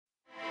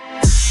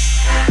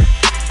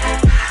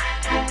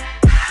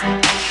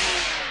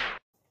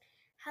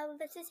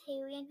this is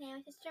Hailey and my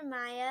sister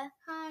Maya.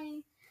 Hi.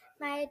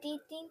 Maya, do you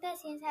think that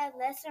students have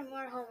less or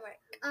more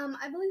homework?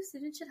 I believe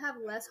students should have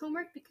less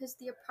homework because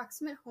the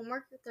approximate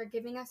homework that they're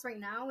giving us right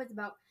now is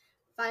about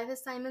 5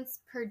 assignments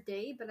per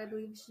day, but I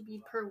believe it should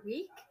be per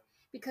week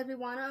because we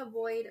want to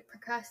avoid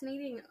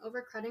procrastinating and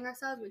overcrowding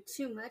ourselves with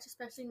too much,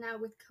 especially now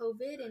with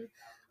COVID, and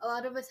a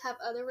lot of us have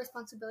other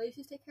responsibilities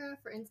to take care of.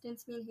 For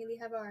instance, me and Hailey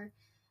have our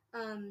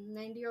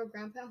 90-year-old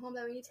grandpa at home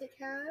that we need to take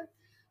care of.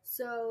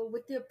 So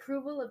with the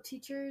approval of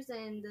teachers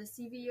and the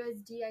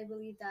CVUSD, I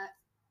believe that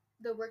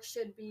the work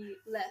should be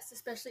less,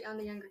 especially on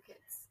the younger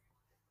kids.